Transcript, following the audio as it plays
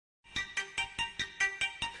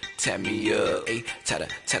tap me up. Ayy, tatta,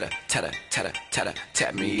 tatta, tatta, tatta, tatta,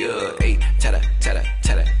 tap me up. Ayy, tatta, tatta,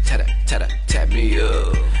 tatta, tatta, tatta, tap me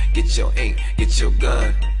up. Get your ink, get your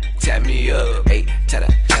gun, tap me up. Ayy,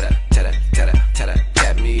 tatta, tatta, tatta, tatta, tatta,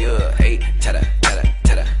 tap me up. Ayy, tatta, tatta,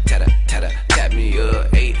 tatta, tatta, tatta, tap me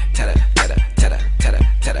up. Ayy, tatta, tatta, tatta, tatta,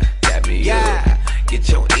 tatta, tap me up. Get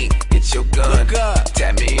your ink, get your gun,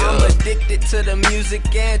 tap me up. I'm addicted to the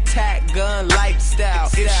music and Tatt gun lifestyle.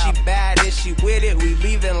 If she bad and she with it, we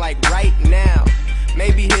leaving like right now.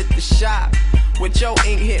 Maybe hit the shop with your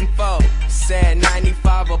ink hitting foe. Said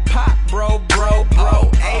 95 a pop, bro.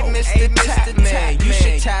 Hey, Mr. Tatt, man, you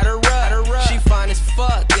should tat her up. She fine as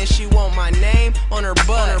fuck and she want my name on her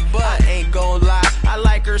butt. I ain't gon' lie, I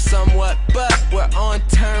like her somewhat, but we're on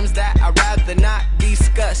terms that I'd rather not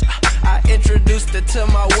discuss. I introduced her to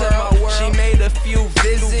my world. She made a few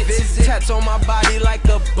visits. Tats on my body like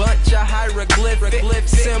a bunch of hieroglyphic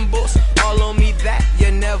symbols. All on me that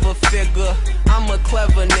you never figure. I'm a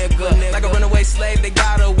clever nigga. Like a runaway slave, they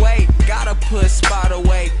gotta wait. Gotta put spot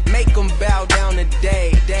away. Make them bow down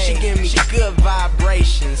today. She give me good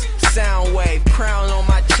vibrations. Sound wave, crown on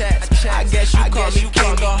my chest. I guess you call me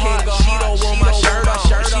king of heart. She don't want my shirt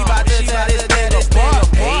on. She bout to tell this nigga apart.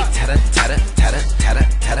 Ayy, tatta, tatta, tatta, tatta,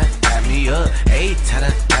 tatta, tap me up. Ayy, tatta,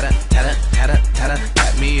 tatta, tatta, tatta, tatta,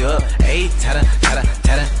 tap me up. Ayy, tatta, tatta,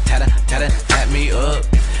 tatta, tatta, tatta, tap me up.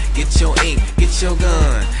 Get your ink, get your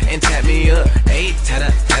gun, and tap me up. Ayy,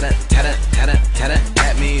 tatta, tatta, tatta, tatta, tatta,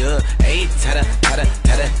 tap me up. Ayy, tatta, tatta,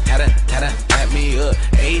 tatta, tatta, tatta, tap me up.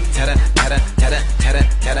 Ayy, tatta, tatta, tatta, tatta,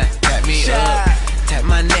 tatta, tap me up. Tap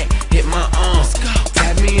my neck, hit my arm,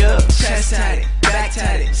 tap me up. Chest tatted, back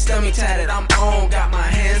tatted, stomach tatted, I'm on. Got my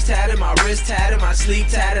hands tatted, my wrist tatted, my sleeve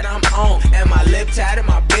tatted, I'm on. And my lip tatted,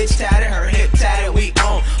 my bitch tatted, her hip tatted, we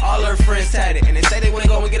on. All her friends tatted, and they say they wanna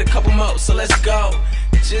go and get a couple more, so let's go.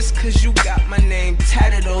 Just cause you got my name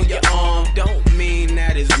tatted on your arm, don't mean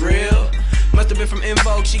that it's real. Must've been from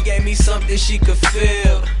Invoke, she gave me something she could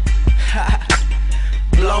feel.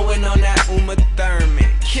 Blowing on that Uma Thurman,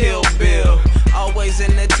 Kill Bill. Always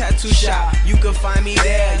in the tattoo shop, you can find me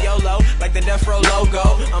there. YOLO, like the Death Row logo,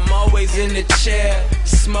 I'm always in the chair.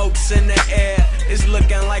 Smokes in the air, it's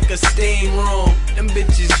looking like a steam room. Them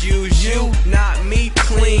bitches use you, not me,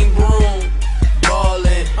 clean broom.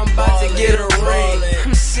 Ballin', I'm about to get a ring.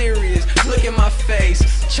 I'm serious, look at my face,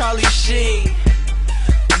 Charlie Sheen.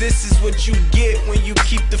 This is what you get when you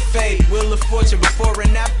keep the faith. Wheel of Fortune before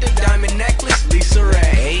and after, diamond necklace, Lisa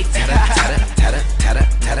Ray. Ayy, tatta, tatta, tatta,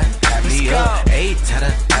 tatta, tatta, tap me up. Ayy,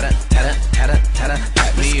 tatta, tatta, tatta, tatta, tatta,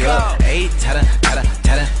 tap me up. Ayy, tatta, tatta,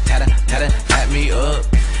 tatta, tatta, tatta, tap me up.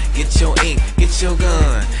 Get your ink, get your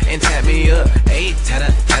gun, and tap me up. Ayy,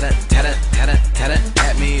 tatta, tatta, tatta, tatta, tatta,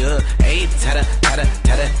 tap me up. Ayy, tatta, tatta,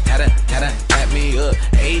 tatta, tatta, tatta, tap me up.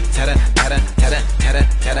 Ayy, tatta.